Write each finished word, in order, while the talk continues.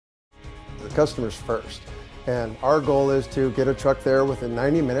customers first. And our goal is to get a truck there within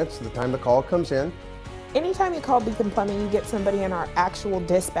 90 minutes of the time the call comes in. Anytime you call Beacon Plumbing, you get somebody in our actual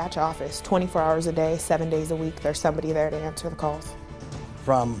dispatch office, 24 hours a day, 7 days a week. There's somebody there to answer the calls.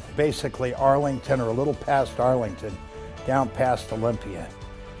 From basically Arlington or a little past Arlington, down past Olympia.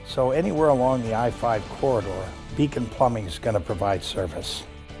 So anywhere along the I-5 corridor, Beacon Plumbing is going to provide service.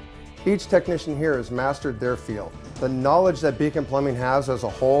 Each technician here has mastered their field. The knowledge that Beacon Plumbing has as a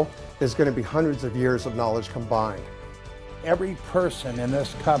whole is going to be hundreds of years of knowledge combined. Every person in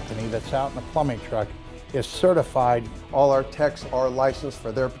this company that's out in a plumbing truck is certified. All our techs are licensed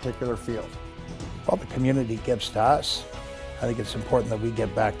for their particular field. Well, the community gives to us. I think it's important that we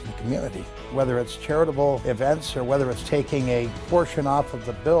give back to the community. Whether it's charitable events or whether it's taking a portion off of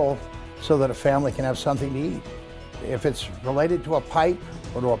the bill so that a family can have something to eat. If it's related to a pipe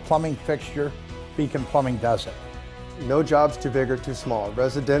or to a plumbing fixture, Beacon Plumbing does it. No job's too big or too small.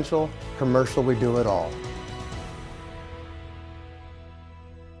 Residential, commercial, we do it all.